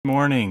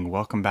Morning.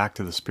 Welcome back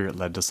to the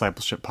Spirit-Led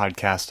Discipleship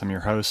Podcast. I'm your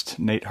host,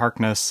 Nate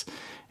Harkness,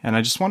 and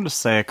I just wanted to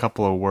say a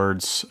couple of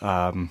words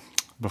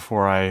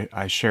before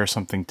I share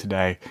something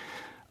today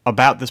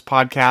about this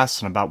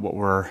podcast and about what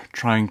we're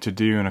trying to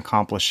do and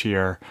accomplish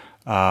here.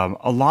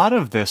 A lot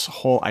of this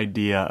whole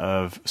idea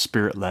of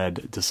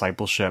Spirit-Led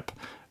Discipleship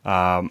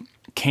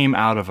came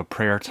out of a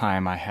prayer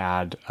time I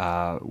had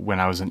when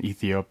I was in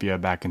Ethiopia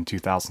back in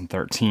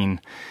 2013,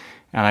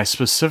 and I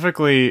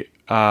specifically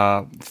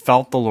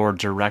felt the Lord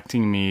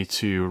directing me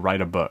to write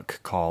a book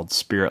called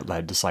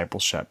Spirit-Led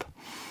Discipleship.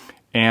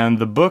 And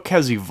the book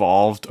has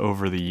evolved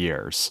over the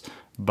years,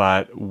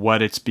 but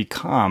what it's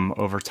become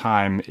over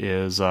time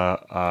is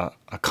a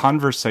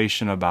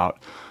conversation about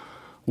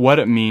what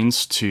it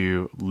means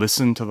to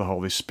listen to the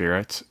Holy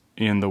Spirit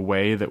in the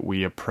way that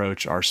we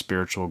approach our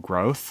spiritual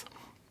growth,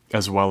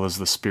 as well as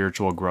the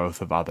spiritual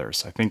growth of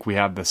others. I think we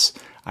have this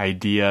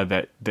idea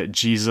that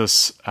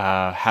Jesus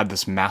had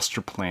this master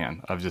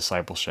plan of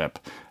discipleship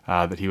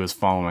that he was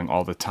following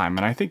all the time,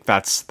 and I think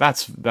that's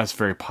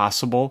very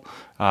possible.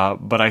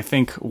 But I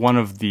think one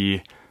of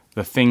the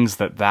things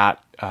that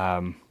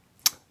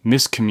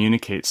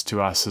miscommunicates to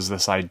us is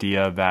this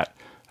idea that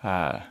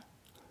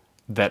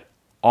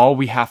all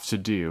we have to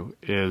do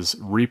is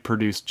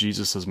reproduce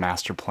Jesus's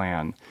master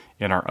plan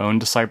in our own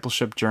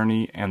discipleship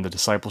journey and the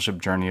discipleship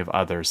journey of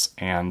others,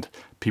 and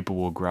people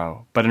will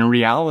grow. But in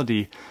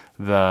reality,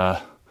 the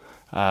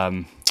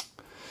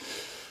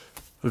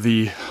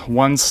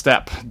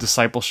one-step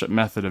discipleship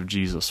method of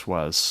Jesus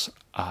was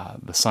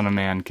the Son of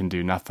Man can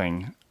do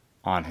nothing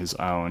on his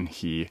own.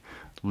 He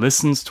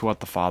listens to what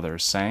the Father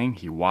is saying,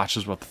 he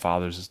watches what the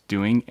Father is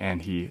doing,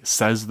 and he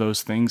says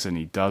those things and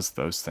he does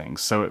those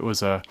things. So it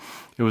was a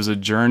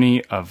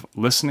journey of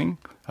listening,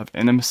 of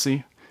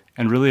intimacy,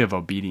 and really of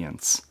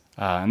obedience.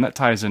 And that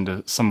ties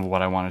into some of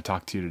what I want to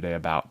talk to you today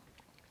about.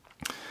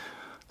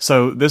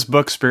 So this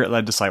book,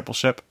 Spirit-Led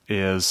Discipleship,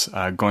 is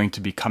going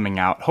to be coming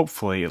out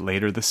hopefully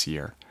later this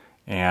year.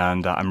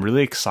 And I'm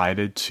really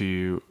excited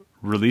to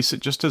release it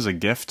just as a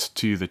gift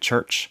to the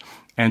church,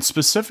 and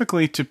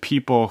specifically to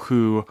people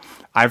who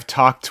I've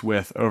talked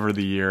with over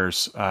the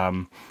years,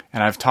 and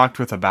I've talked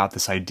with about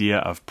this idea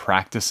of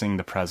practicing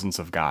the presence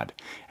of God.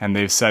 And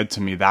they've said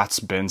to me,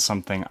 that's been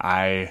something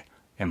I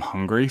am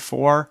hungry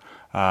for.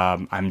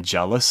 I'm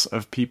jealous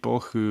of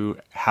people who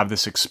have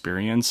this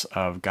experience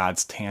of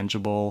God's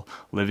tangible,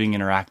 living,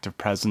 interactive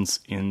presence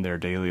in their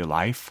daily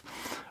life.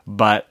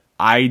 But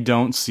I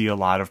don't see a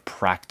lot of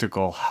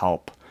practical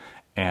help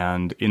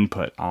and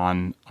input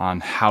on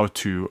how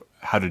to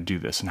do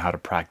this and how to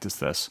practice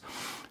this.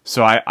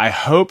 So I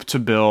hope to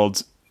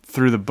build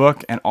through the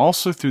book and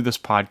also through this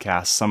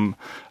podcast some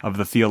of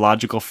the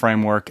theological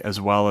framework,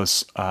 as well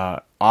as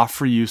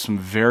offer you some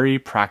very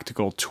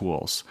practical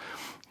tools.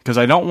 Because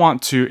I don't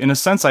want to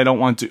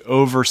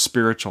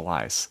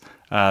over-spiritualize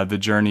the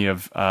journey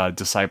of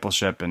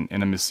discipleship and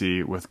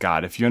intimacy with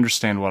God. If you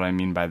understand what I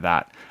mean by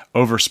that,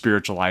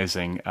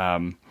 over-spiritualizing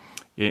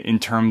in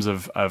terms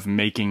of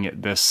making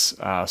it this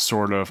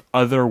sort of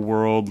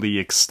otherworldly,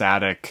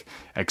 ecstatic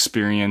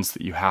experience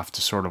that you have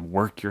to sort of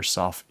work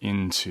yourself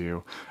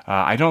into.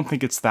 I don't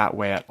think it's that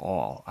way at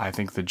all. I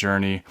think the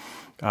journey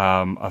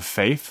of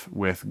faith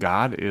with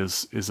God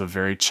is a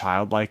very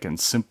childlike and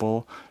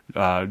simple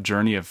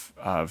journey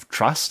of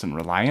trust and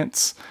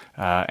reliance.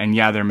 And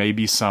yeah, there may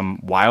be some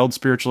wild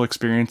spiritual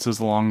experiences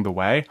along the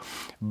way,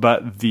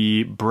 but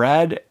the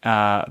bread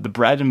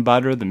and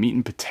butter, the meat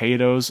and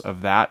potatoes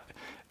of that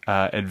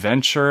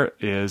adventure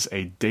is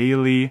a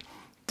daily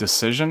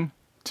decision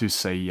to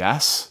say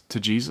yes to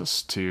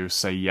Jesus, to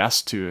say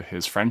yes to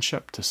his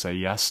friendship, to say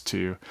yes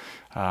to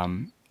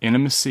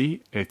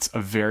intimacy. It's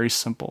a very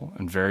simple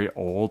and very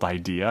old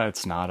idea.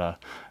 It's not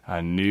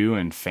a new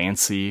and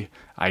fancy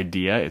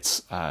idea.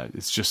 It's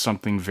just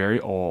something very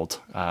old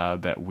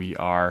that we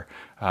are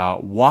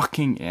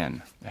walking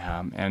in.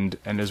 And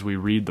as we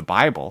read the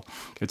Bible,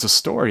 it's a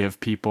story of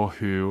people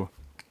who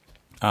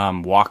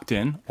walked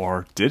in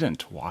or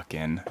didn't walk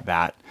in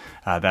that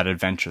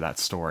adventure, that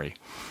story.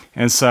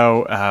 And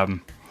so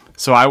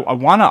I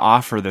want to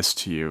offer this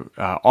to you.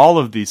 All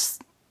of these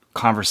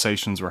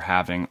conversations we're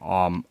having,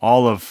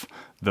 all of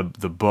the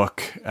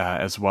book,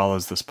 as well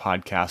as this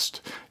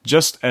podcast,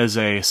 just as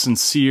a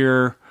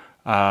sincere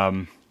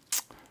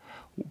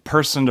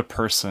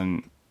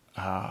person-to-person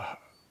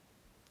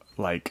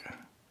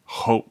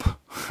hope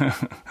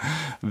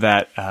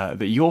that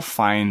you'll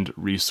find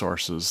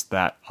resources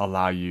that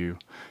allow you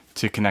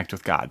to connect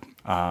with God,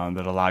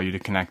 that allow you to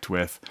connect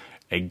with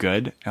a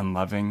good and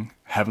loving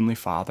Heavenly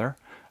Father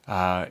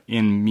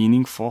in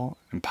meaningful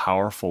and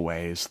powerful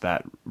ways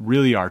that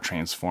really are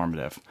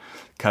transformative.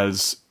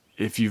 Because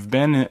if you've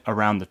been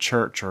around the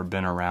church or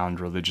been around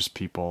religious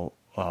people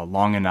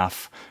long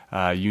enough,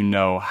 you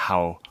know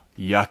how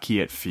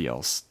yucky it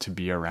feels to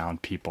be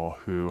around people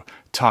who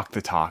talk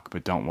the talk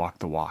but don't walk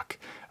the walk.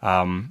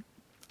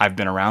 I've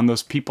been around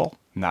those people,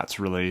 and that's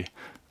really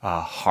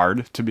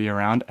hard to be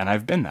around, and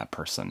I've been that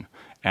person,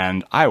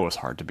 and I was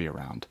hard to be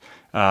around.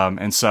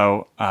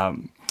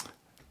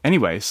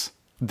 Anyways,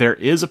 there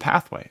is a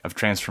pathway of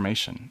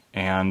transformation,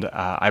 and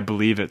I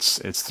believe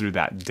it's through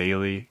that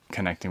daily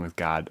connecting with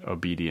God,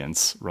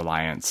 obedience,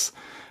 reliance,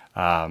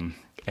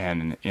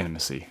 and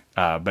intimacy.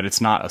 But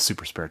it's not a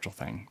super spiritual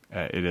thing.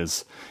 It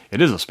is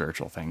a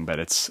spiritual thing, but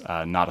it's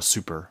not a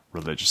super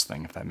religious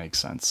thing, if that makes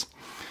sense.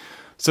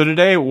 So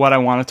today, what I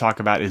want to talk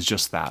about is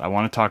just that. I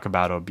want to talk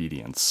about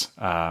obedience.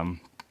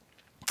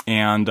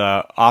 And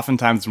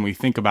oftentimes when we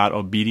think about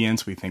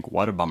obedience, we think,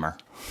 what a bummer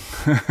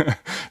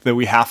that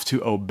we have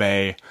to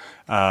obey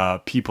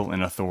people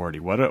in authority.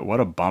 What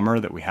a bummer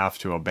that we have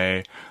to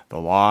obey the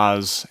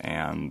laws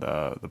and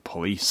the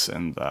police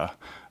and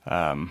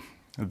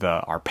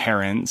our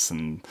parents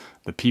and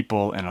the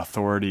people in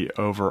authority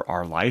over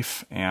our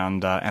life.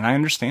 And I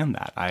understand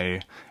that.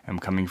 I am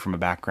coming from a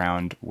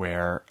background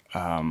where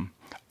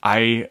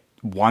I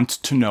want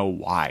to know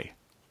why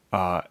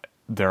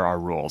there are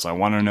rules. I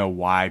want to know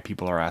why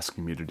people are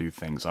asking me to do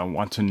things. I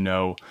want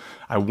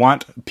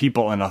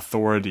people in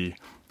authority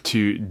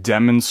to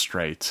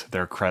demonstrate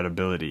their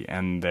credibility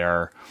and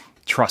their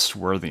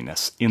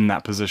trustworthiness in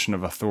that position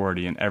of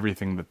authority in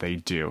everything that they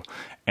do.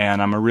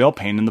 And I'm a real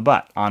pain in the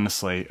butt,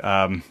 honestly,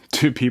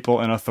 to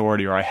people in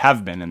authority, or I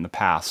have been in the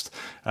past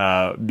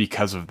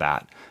because of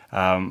that.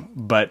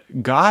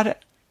 But God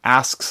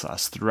asks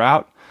us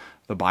throughout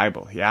the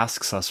Bible, He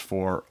asks us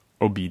for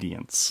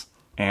obedience.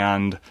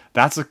 And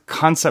that's a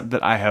concept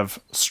that I have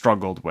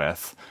struggled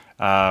with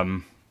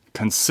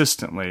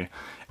consistently.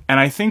 And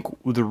I think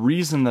the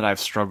reason that I've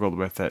struggled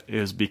with it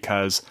is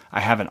because I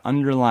have an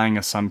underlying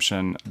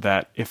assumption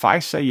that if I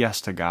say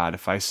yes to God,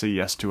 if I say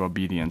yes to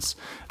obedience,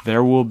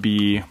 there will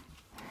be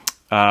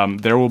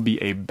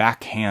a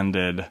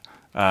backhanded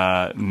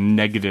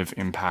negative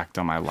impact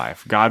on my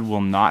life. God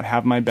will not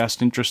have my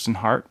best interest in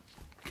heart.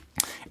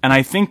 And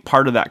I think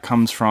part of that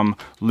comes from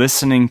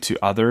listening to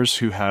others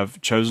who have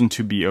chosen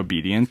to be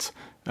obedient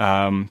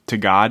to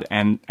God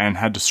and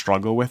had to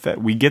struggle with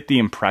it. We get the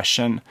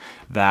impression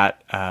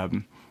that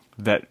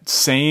that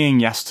saying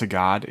yes to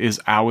God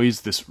is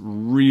always this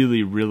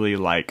really, really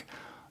like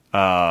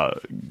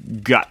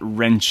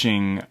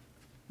gut-wrenching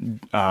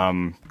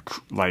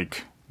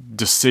like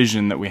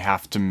decision that we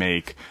have to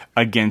make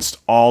against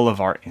all of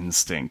our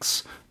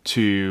instincts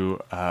to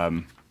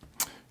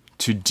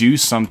do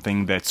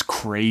something that's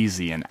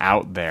crazy and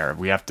out there.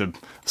 We have to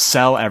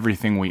sell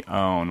everything we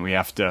own. We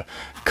have to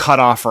cut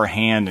off our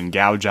hand and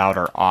gouge out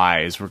our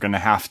eyes. We're going to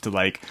have to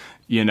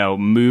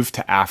move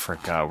to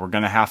Africa. We're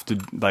going to have to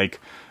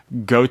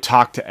go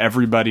talk to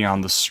everybody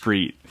on the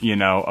street,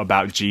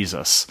 about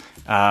Jesus.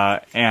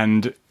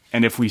 And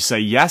if we say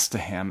yes to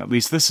Him, at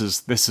least this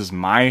is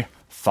my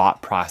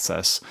thought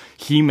process,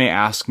 He may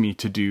ask me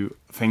to do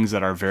things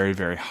that are very,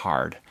 very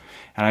hard.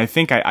 And I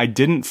think I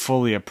didn't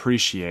fully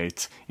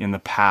appreciate in the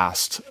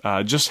past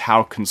just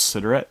how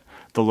considerate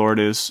the Lord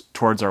is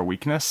towards our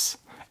weakness,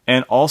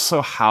 and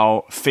also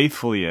how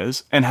faithful He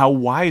is and how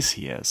wise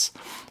He is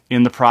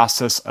in the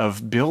process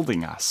of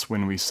building us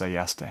when we say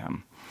yes to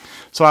Him.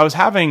 So I was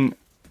having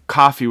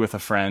coffee with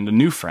a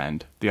new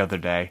friend, the other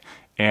day,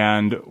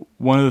 and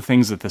one of the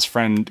things that this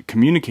friend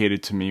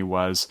communicated to me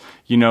was,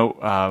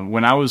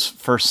 when I was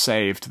first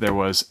saved, there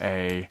was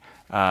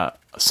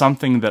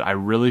something that I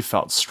really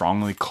felt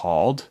strongly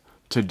called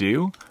to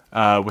do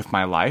with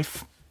my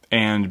life.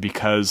 And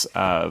because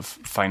of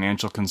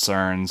financial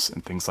concerns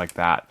and things like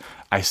that,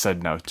 I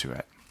said no to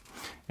it.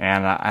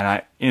 And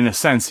I, in a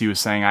sense, he was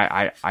saying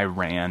I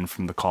ran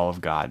from the call of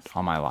God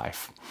on my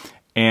life.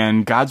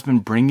 And God's been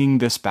bringing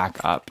this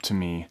back up to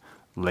me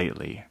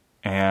lately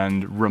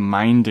and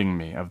reminding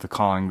me of the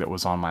calling that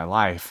was on my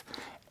life.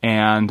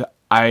 And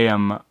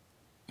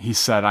he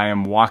said, I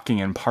am walking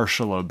in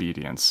partial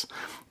obedience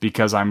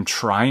because I'm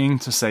trying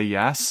to say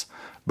yes,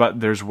 but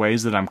there's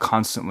ways that I'm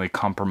constantly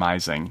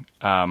compromising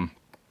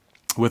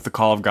with the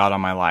call of God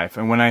on my life.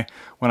 And when I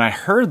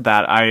heard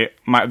that,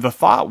 the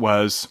thought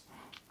was,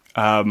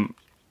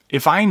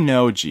 if I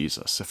know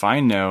Jesus, if I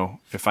know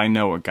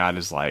what God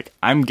is like,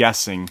 I'm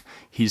guessing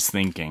He's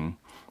thinking,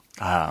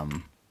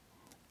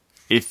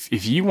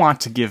 if you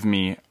want to give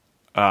me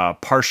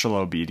partial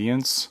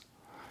obedience,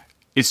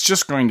 it's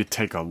just going to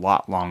take a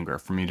lot longer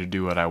for me to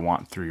do what I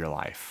want through your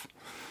life.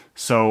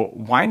 So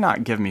why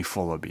not give me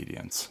full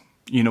obedience?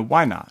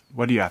 Why not?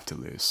 What do you have to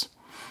lose?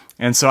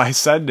 And so I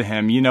said to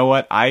him, you know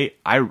what? I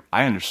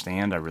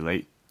understand. I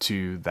relate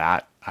to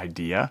that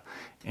idea.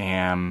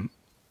 And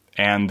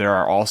there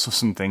are also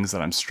some things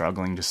that I'm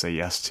struggling to say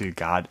yes to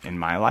God in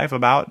my life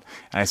about.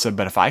 And I said,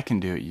 but if I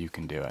can do it, you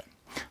can do it.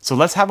 So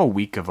let's have a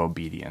week of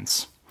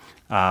obedience.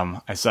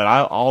 I said,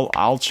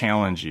 I'll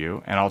challenge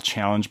you and I'll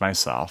challenge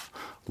myself.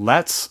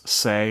 Let's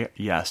say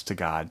yes to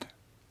God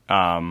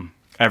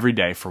every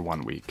day for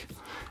 1 week.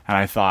 And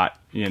I thought,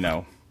 in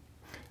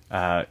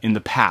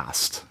the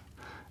past,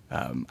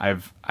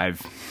 I've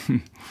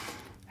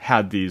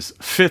had these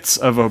fits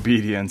of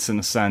obedience in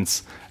a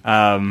sense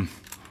that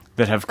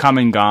have come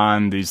and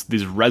gone.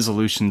 These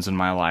resolutions in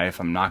my life.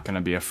 I'm not going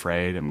to be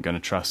afraid. I'm going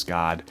to trust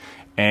God.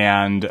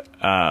 And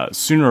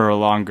sooner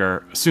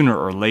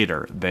or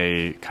later,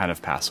 they kind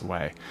of pass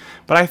away.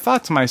 But I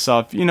thought to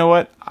myself, you know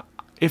what?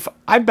 if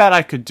I bet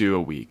I could do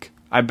a week.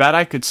 I bet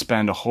I could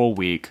spend a whole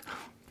week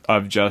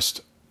of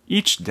just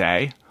each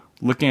day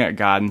looking at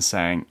God and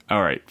saying,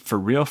 all right, for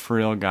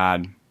real,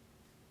 God,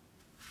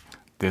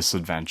 this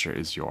adventure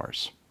is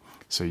yours.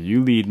 So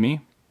you lead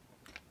me,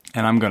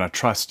 and I'm going to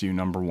trust you,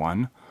 number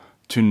one,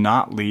 to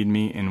not lead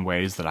me in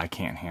ways that I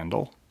can't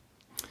handle,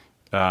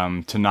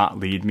 to not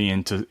lead me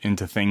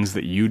into things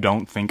that you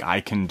don't think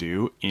I can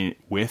do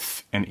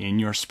with and in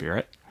your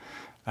Spirit.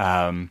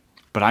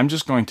 But I'm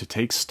just going to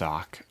take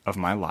stock of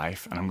my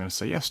life, and I'm going to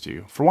say yes to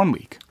you for 1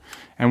 week,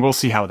 and we'll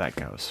see how that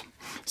goes.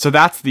 So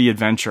that's the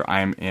adventure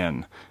I'm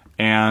in.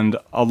 And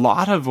a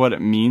lot of what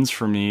it means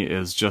for me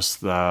is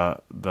just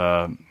the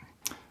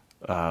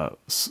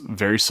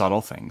very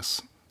subtle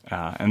things.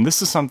 And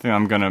this is something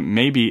I'm going to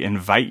maybe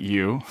invite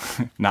you,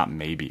 not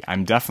maybe,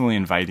 I'm definitely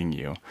inviting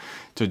you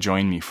to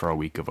join me for a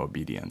week of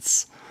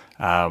obedience.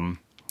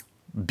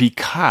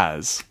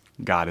 Because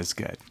God is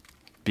good.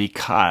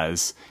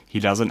 Because he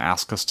doesn't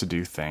ask us to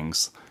do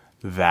things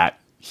that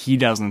he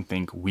doesn't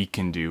think we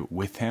can do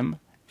with him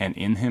and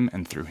in him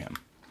and through him.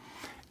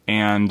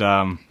 And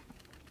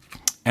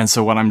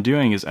so what I'm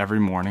doing is every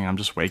morning I'm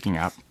just waking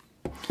up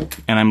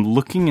and I'm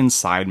looking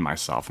inside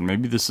myself. And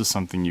maybe this is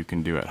something you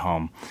can do at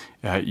home.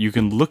 You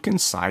can look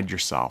inside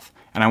yourself,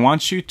 and I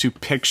want you to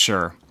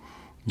picture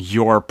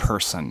your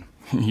person,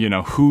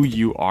 who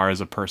you are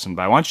as a person.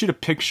 But I want you to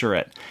picture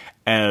it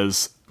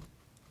as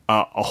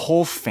a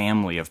whole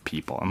family of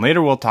people. And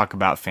later we'll talk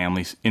about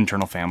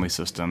internal family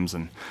systems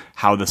and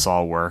how this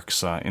all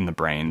works in the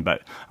brain.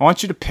 But I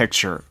want you to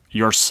picture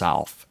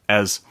yourself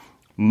as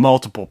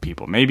multiple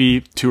people,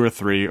 maybe 2 or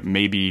 3,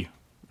 maybe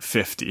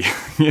 50.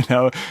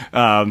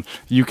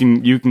 You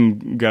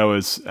can go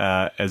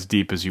as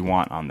deep as you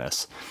want on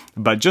this,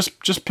 but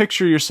just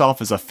picture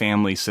yourself as a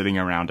family sitting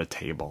around a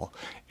table,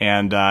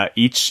 and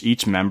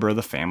each member of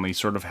the family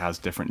sort of has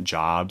different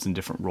jobs and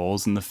different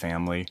roles in the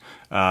family,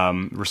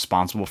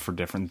 responsible for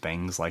different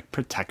things like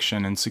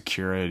protection and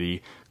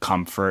security,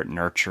 comfort,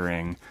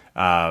 nurturing,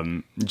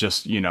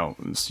 just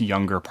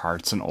younger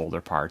parts and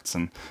older parts,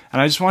 and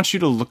I just want you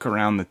to look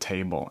around the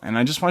table, and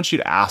I just want you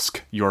to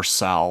ask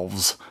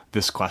yourselves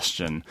this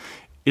question: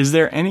 is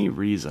there any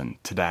reason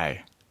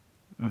today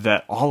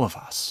that all of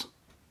us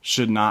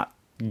should not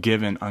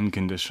give an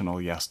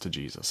unconditional yes to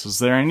Jesus? Is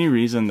there any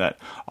reason that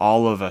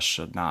all of us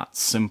should not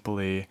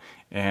simply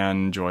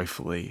and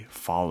joyfully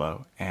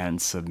follow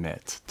and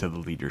submit to the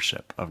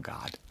leadership of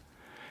God?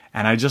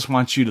 And I just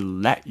want you to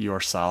let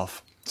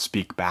yourself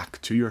speak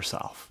back to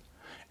yourself.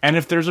 And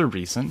if there's a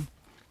reason,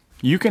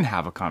 you can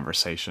have a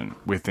conversation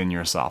within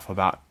yourself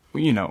about,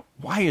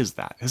 why is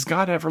that? Has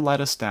God ever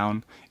let us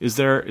down? Is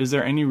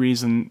there any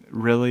reason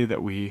really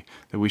that we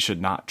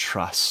should not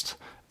trust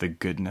the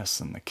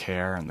goodness and the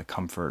care and the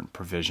comfort and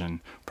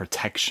provision,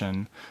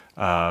 protection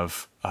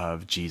of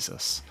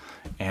Jesus?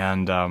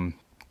 And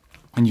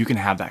you can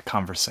have that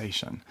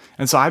conversation.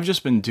 And so I've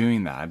just been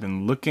doing that. I've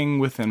been looking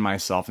within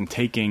myself and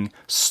taking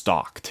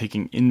stock,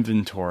 taking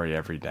inventory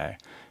every day.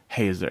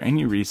 Hey, is there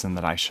any reason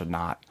that I should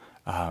not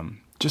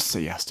just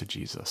say yes to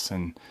Jesus?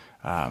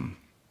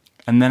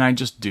 And then I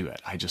just do it.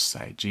 I just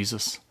say,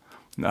 Jesus,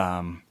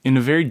 in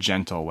a very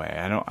gentle way.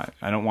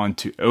 I don't want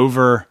to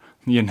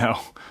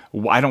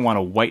I don't want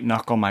to white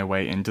knuckle my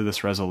way into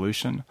this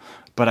resolution,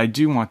 but I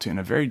do want to, in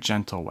a very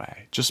gentle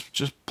way, just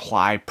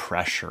apply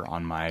pressure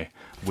on my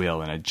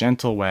will in a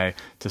gentle way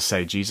to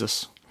say,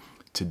 Jesus,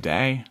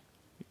 today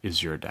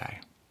is your day.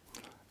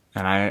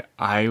 And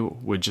I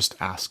would just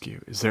ask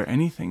you, is there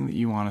anything that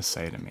you want to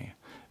say to me?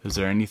 Is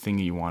there anything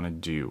you want to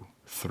do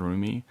through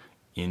me,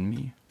 in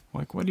me?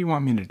 Like, what do you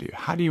want me to do?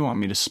 How do you want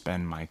me to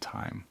spend my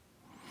time?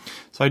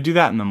 So I do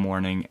that in the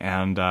morning,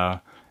 and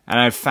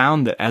I've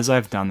found that as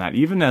I've done that,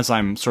 even as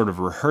I'm sort of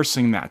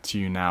rehearsing that to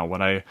you now,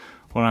 what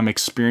I'm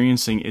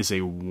experiencing is a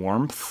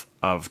warmth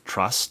of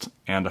trust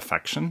and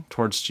affection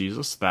towards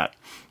Jesus that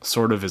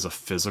sort of is a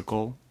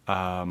physical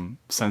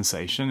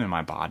sensation in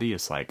my body.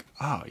 It's like,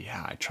 oh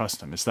yeah, I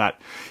trust him. It's that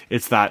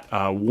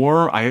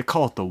warm. I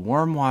call it the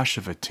warm wash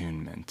of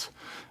attunement,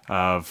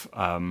 of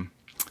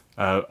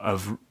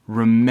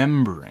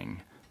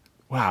remembering,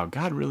 wow,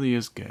 God really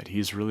is good.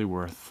 He's really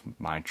worth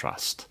my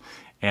trust.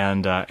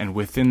 And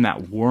within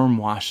that warm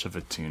wash of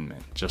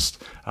attunement,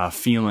 just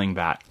feeling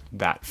that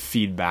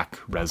feedback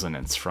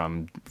resonance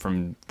from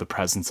the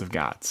presence of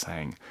God,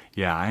 saying,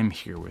 yeah, I'm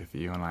here with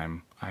you,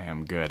 and I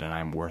am good, and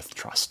I'm worth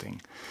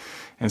trusting.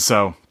 And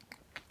so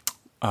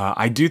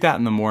I do that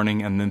in the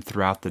morning, and then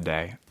throughout the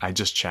day, I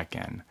just check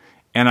in.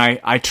 And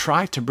I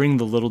try to bring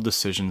the little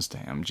decisions to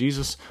him.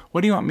 Jesus,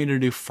 what do you want me to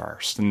do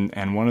first?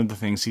 And one of the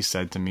things he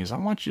said to me is, I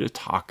want you to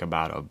talk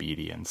about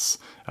obedience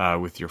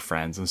with your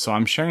friends. And so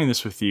I'm sharing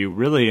this with you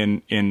really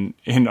in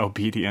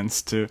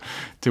obedience to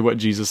what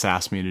Jesus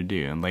asked me to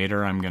do. And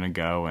later I'm going to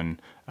go and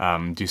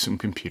do some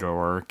computer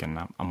work,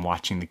 and I'm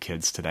watching the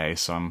kids today,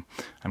 so I'm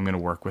going to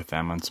work with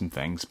them on some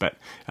things. But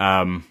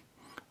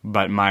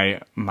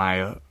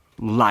my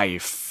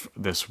life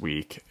this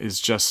week is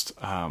just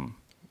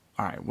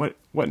all right,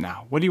 what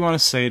now? What do you want to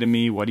say to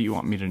me? What do you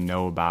want me to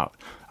know about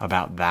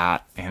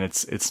that? And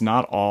it's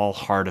not all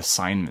hard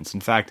assignments.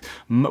 In fact,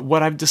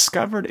 what I've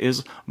discovered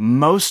is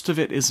most of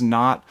it is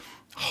not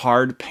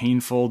hard,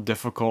 painful,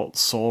 difficult,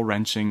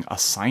 soul-wrenching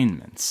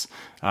assignments.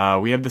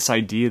 We have this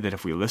idea that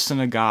if we listen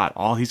to God,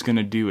 all he's going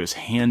to do is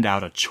hand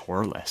out a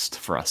chore list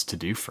for us to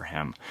do for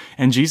him.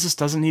 And Jesus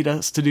doesn't need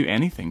us to do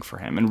anything for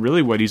him. And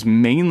really what he's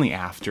mainly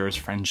after is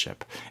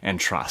friendship and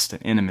trust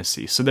and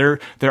intimacy. So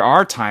there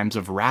are times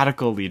of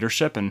radical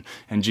leadership and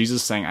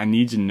Jesus saying, I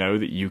need to know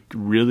that you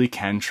really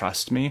can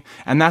trust me.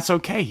 And that's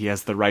okay. He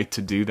has the right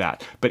to do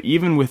that. But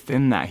even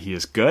within that, he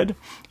is good,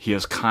 he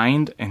is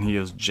kind, and he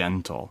is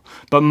gentle.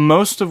 But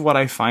most of what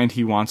I find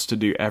he wants to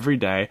do every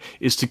day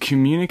is to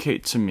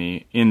communicate to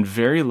me in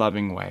very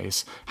loving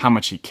ways how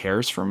much he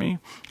cares for me,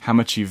 how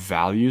much he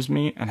values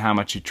me, and how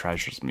much he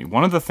treasures me.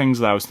 One of the things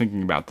that I was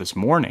thinking about this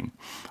morning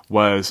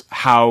was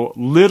how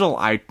little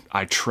I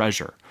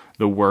treasure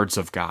the words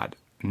of God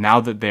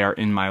now that they are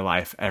in my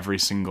life every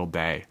single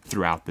day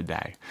throughout the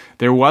day.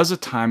 There was a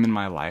time in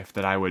my life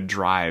that I would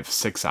drive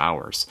 6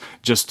 hours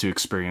just to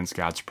experience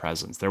God's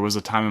presence. There was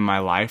a time in my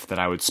life that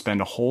I would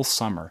spend a whole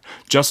summer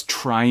just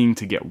trying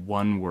to get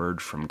one word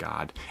from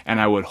God,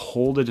 and I would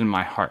hold it in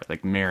my heart.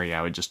 Like Mary,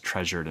 I would just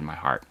treasure it in my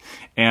heart.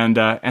 And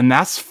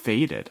that's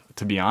faded,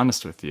 to be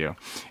honest with you.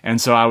 And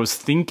so I was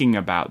thinking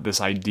about this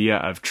idea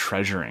of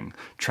treasuring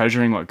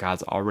what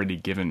God's already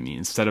given me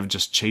instead of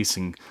just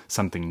chasing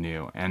something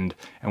new. And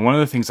one of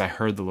the things I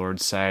heard the Lord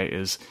say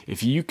is,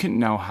 if you can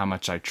know how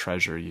much I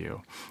treasure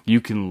you,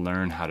 you can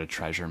learn how to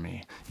treasure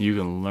me. You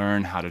can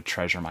learn how to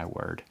treasure my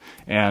word.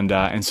 And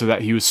so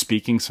that he was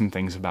speaking some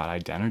things about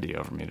identity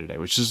over me today,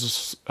 which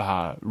is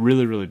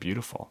really, really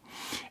beautiful.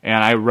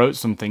 And I wrote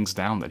some things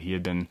down that he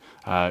had been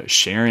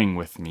sharing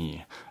with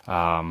me,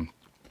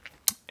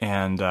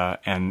 and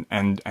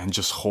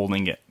just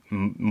holding it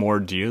more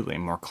dearly,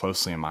 more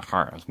closely in my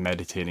heart. I was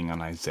meditating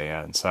on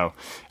Isaiah, and so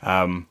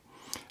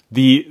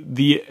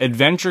the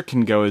adventure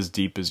can go as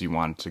deep as you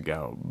want it to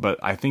go. But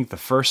I think the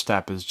first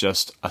step is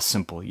just a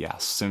simple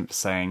yes,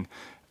 saying,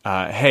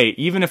 "Hey,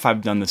 even if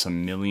I've done this a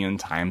million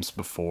times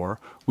before,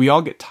 we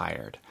all get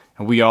tired."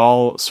 And we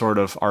all sort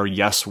of, our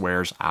yes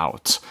wears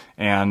out.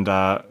 And,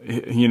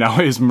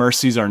 his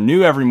mercies are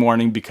new every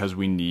morning because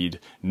we need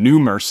new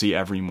mercy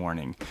every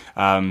morning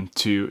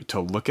to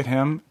look at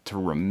him, to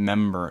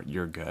remember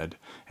you're good,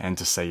 and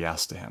to say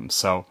yes to him.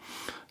 So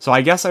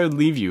I guess I would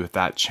leave you with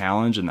that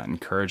challenge and that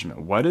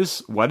encouragement. What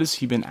has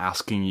he been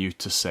asking you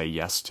to say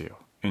yes to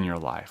in your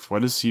life?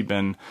 What has he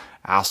been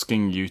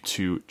asking you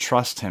to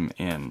trust him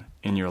in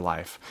your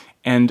life?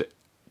 And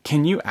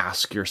can you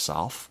ask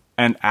yourself,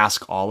 and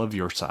ask all of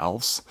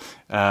yourselves,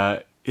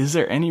 is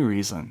there any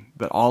reason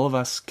that all of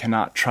us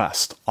cannot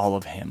trust all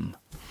of him?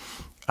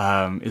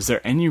 Is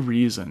there any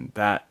reason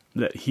that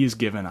he's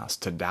given us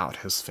to doubt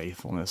his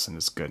faithfulness and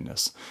his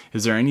goodness?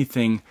 Is there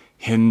anything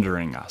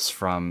hindering us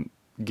from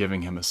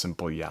giving him a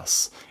simple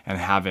yes and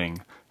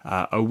having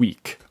a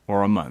week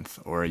or a month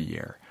or a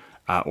year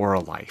or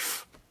a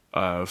life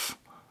of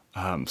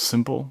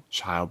simple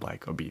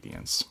childlike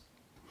obedience?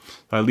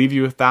 So I leave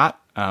you with that.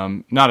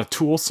 Not a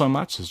tool so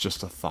much as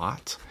just a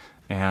thought.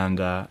 And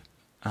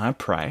I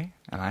pray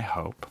and I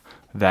hope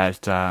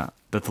that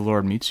the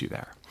Lord meets you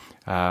there.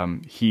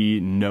 He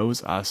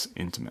knows us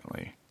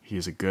intimately. He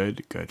is a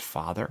good, good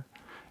Father.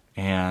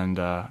 And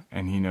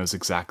he knows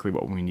exactly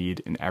what we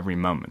need in every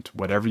moment.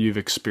 Whatever you've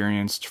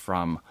experienced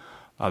from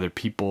other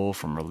people,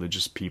 from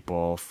religious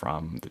people,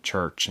 from the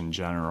church in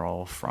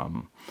general,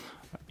 from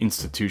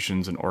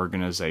institutions and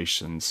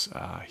organizations,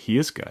 he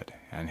is good,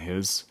 and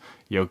his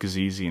yoke is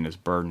easy and his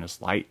burden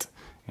is light.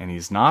 And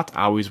he's not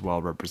always well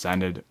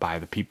represented by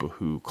the people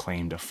who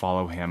claim to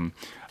follow him,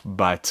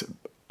 but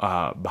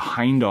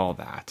behind all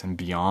that and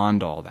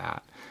beyond all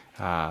that,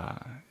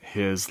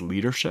 his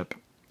leadership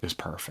is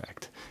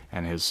perfect,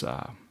 and his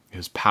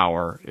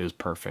power is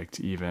perfect,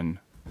 even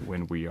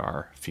when we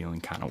are feeling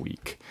kind of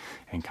weak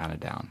and kind of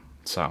down.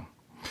 So,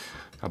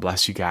 God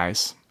bless you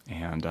guys.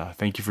 And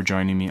thank you for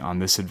joining me on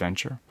this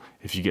adventure.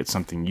 If you get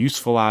something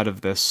useful out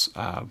of this,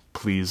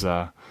 please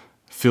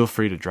feel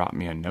free to drop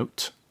me a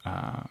note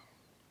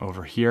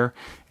over here.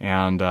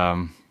 And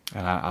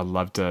I'd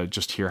love to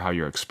just hear how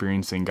you're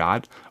experiencing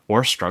God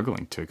or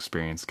struggling to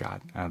experience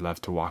God. I'd love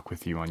to walk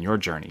with you on your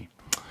journey.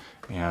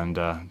 And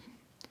I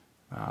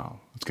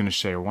was going to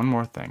share one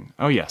more thing.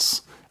 Oh,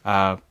 yes.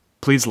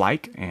 Please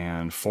like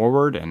and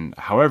forward, and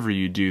however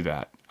you do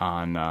that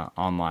on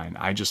online.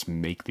 I just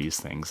make these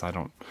things. I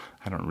don't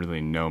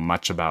really know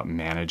much about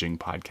managing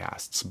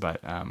podcasts,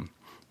 but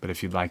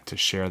if you'd like to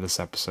share this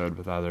episode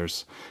with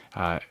others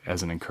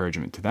as an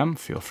encouragement to them,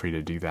 feel free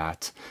to do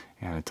that.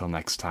 And until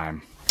next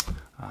time,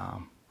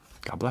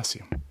 God bless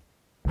you.